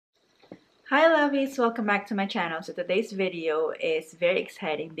Hi lovies, welcome back to my channel. So today's video is very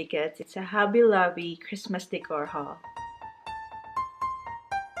exciting because it's a Hobby Lobby Christmas decor haul.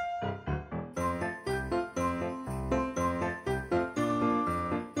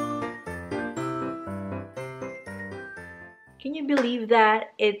 Can you believe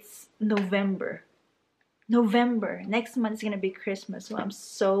that it's November? Next month is gonna be Christmas, so I'm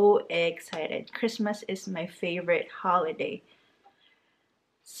so excited. Christmas is my favorite holiday.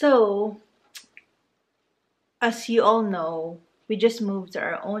 So as you all know, we just moved to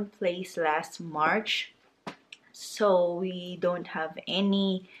our own place last March, so we don't have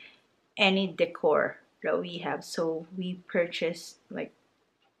any decor that we have. So we purchased like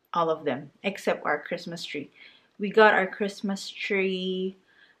all of them except our Christmas tree. We got our Christmas tree,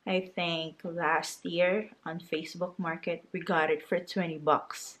 I think last year on Facebook Market. We got it for 20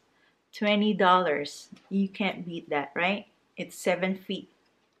 bucks. $20. You can't beat that, right? It's 7 feet.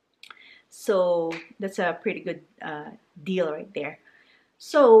 So that's a pretty good deal right there.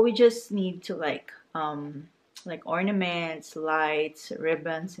 So we just need to like ornaments, lights,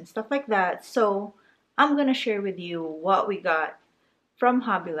 ribbons, and stuff like that. So I'm gonna share with you what we got from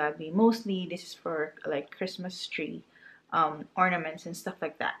Hobby Lobby. Mostly this is for like Christmas tree ornaments and stuff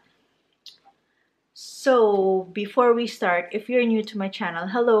like that. So before we start, if you're new to my channel,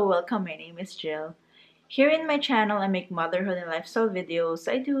 hello, welcome. My name is Jill. Here in my channel, I make motherhood and lifestyle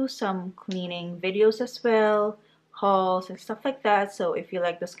videos. I do some cleaning videos as well, hauls and stuff like that. So if you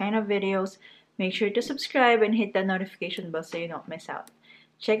like those kind of videos, make sure to subscribe and hit that notification bell so you don't miss out.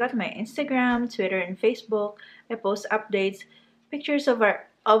 Check out my Instagram, Twitter, and Facebook. I post updates, pictures of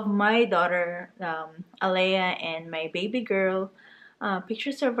my daughter, Alea, and my baby girl,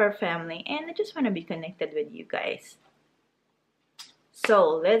 pictures of our family, and I just want to be connected with you guys. So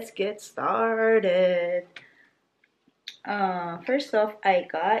let's get started. First off, I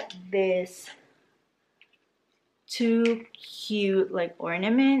got this too cute like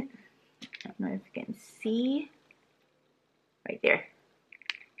ornament. I don't know if you can see right there.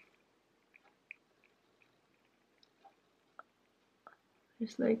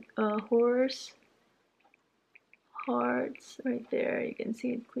 There's like a horse, hearts right there. You can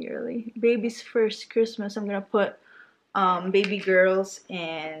see it clearly. Baby's first Christmas. I'm gonna put baby girls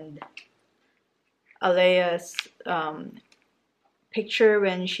and Alea's picture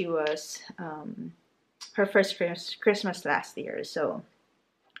when she was her first Christmas last year. So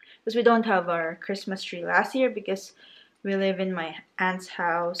because we don't have our Christmas tree last year because we live in my aunt's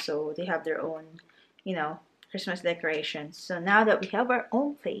house, so they have their own, you know, Christmas decorations. So now that we have our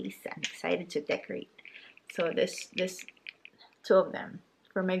own place, I'm excited to decorate. So this two of them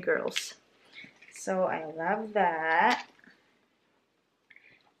for my girls. So I love that.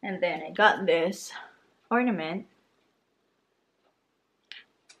 And then I got this ornament.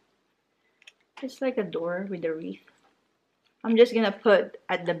 It's like a door with a wreath. I'm just gonna put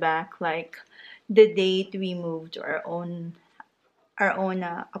at the back like the date we moved to our own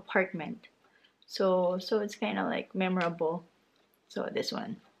apartment. So it's kind of like memorable. So this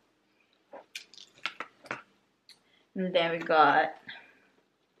one. And then we got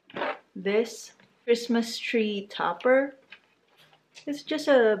this Christmas tree topper. It's just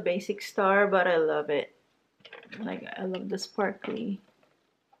a basic star, but I love it. Like, I love the sparkly.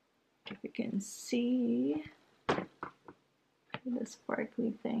 If you can see the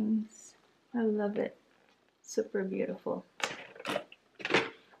sparkly things. I love it. Super beautiful.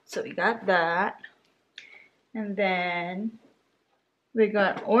 So we got that. And then we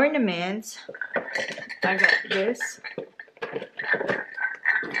got ornaments. I got this.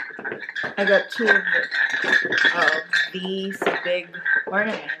 I got two of these big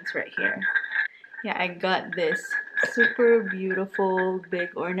ornaments right here. Yeah, I got this super beautiful big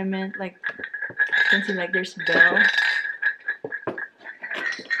ornament. Like, you can see like there's bell.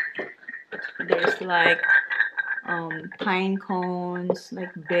 There's like pine cones,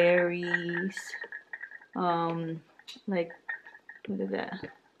 like berries, like, look at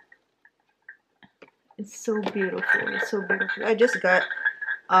that. It's so beautiful. It's so beautiful. I just got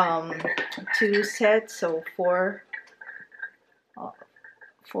 2 sets, so four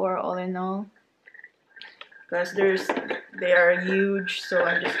all in all, because they are huge, so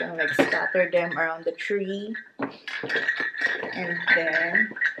I'm just gonna like scatter them around the tree. And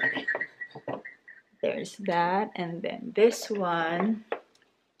then there's that, and then this one,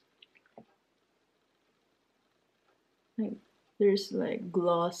 like, there's like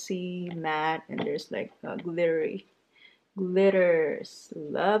glossy matte, and there's like glittery glitters.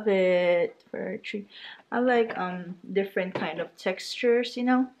 Love it for a tree. I like different kind of textures, you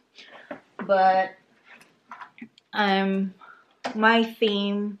know, but my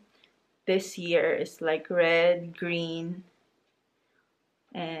theme this year is like red, green,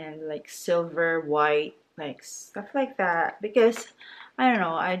 and like silver, white, like stuff like that, because I don't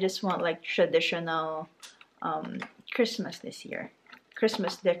know, I just want like traditional Christmas this year,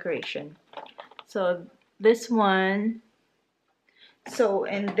 Christmas decoration. So this one, so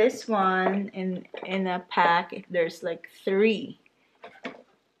in this one, in a pack, there's like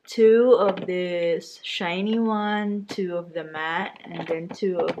two of this shiny one, two of the matte, and then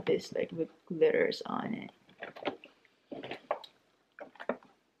two of this like with glitters on it.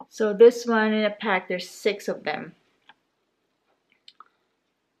 So this one in a pack, there's 6 of them.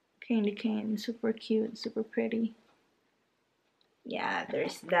 Candy cane, super cute, super pretty. Yeah,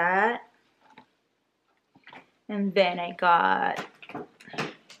 there's that. And then I got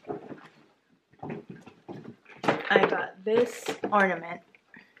this ornament.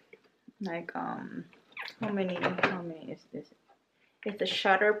 Like how many is this? It's a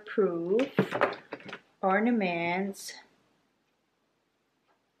shatterproof ornaments.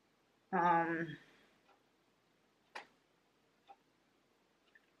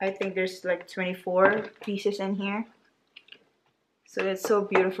 I think there's like 24 pieces in here. So it's so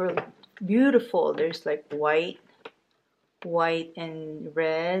beautiful. Beautiful. There's like white and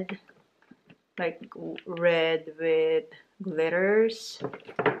red. Like red with glitters.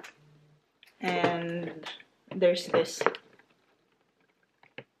 And there's this.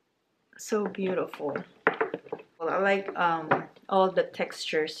 So beautiful. Well, I like all the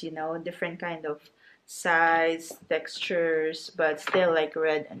textures, you know, different kind of size, textures, but still like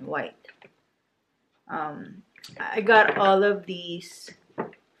red and white. I got all of these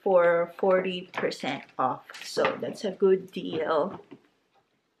for 40% off, so that's a good deal.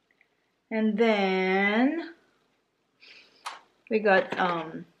 And then we got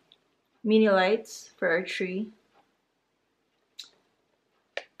mini lights for our tree,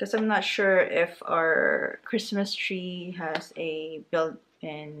 because I'm not sure if our Christmas tree has a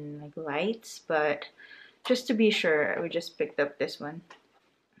built-in like lights, but just to be sure, we just picked up this one.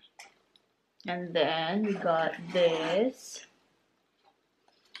 And then we got this,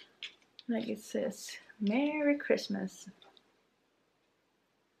 like it says, Merry Christmas.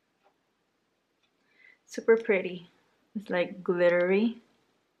 Super pretty. It's like glittery.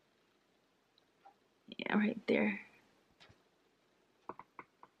 Yeah, right there.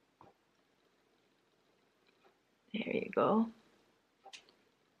 There you go.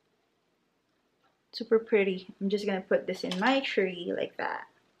 Super pretty. I'm just gonna put this in my tree like that.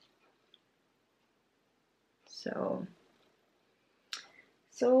 So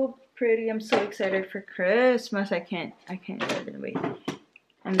pretty. I'm so excited for Christmas. I can't even wait.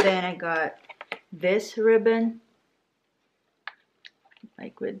 And then I got this ribbon,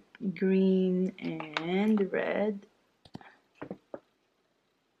 like with green and red.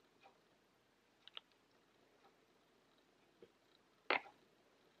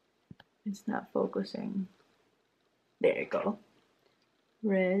 It's not focusing. There you go.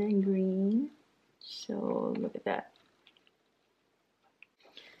 Red and green. So look at that.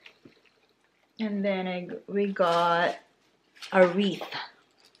 And then we got a wreath.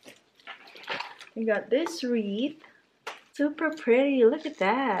 We got this wreath. Super pretty. Look at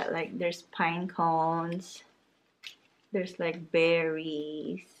that. Like there's pine cones. There's like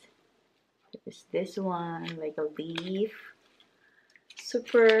berries. There's this one, like a leaf.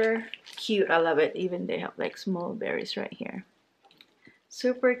 Super cute. I love it. Even they have like small berries right here.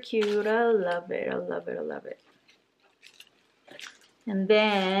 Super cute. I love it. I love it. I love it. And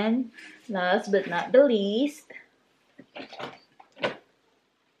then, last but not the least,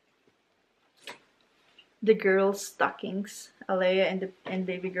 the girls' stockings. Alea and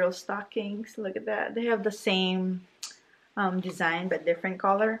baby girl stockings. Look at that. They have the same design but different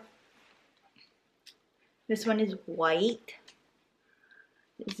color. This one is white.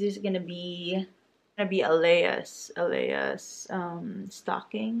 This is gonna be Alea's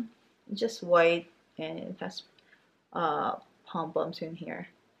stocking. Just white, and it has pom-poms in here.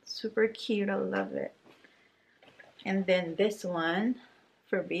 Super cute. I love it. And then this one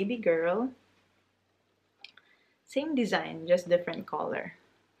for baby girl. Same design, just different color.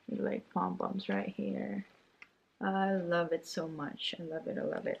 Like pom-poms right here. I love it so much. I love it. I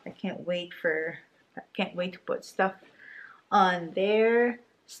love it. I can't wait to put stuff on their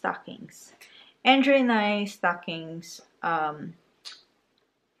stockings. Andrew and I stockings,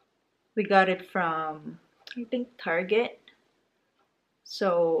 we got it from, I think, Target.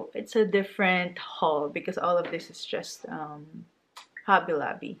 So it's a different haul because all of this is just Hobby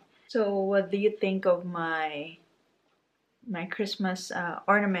Lobby. So what do you think of my Christmas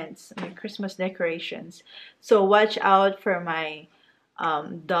ornaments, my Christmas decorations? So watch out for my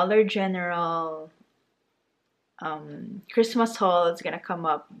Dollar General Christmas haul is gonna come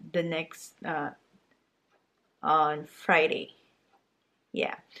up the next on Friday.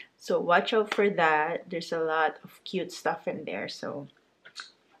 Yeah, so watch out for that. There's a lot of cute stuff in there, so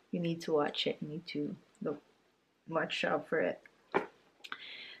you need to watch it. You need to watch out for it.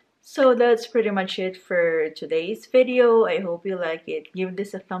 So that's pretty much it for today's video. I hope you like it. Give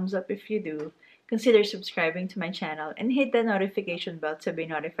this a thumbs up if you do. Consider subscribing to my channel and hit the notification bell to be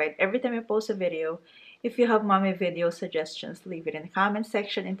notified every time I post a video. If you have mommy video suggestions, leave it in the comment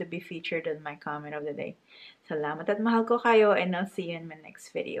section and to be featured on my comment of the day. Salamat at mahal ko kayo, and I'll see you in my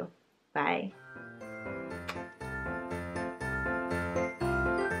next video. Bye!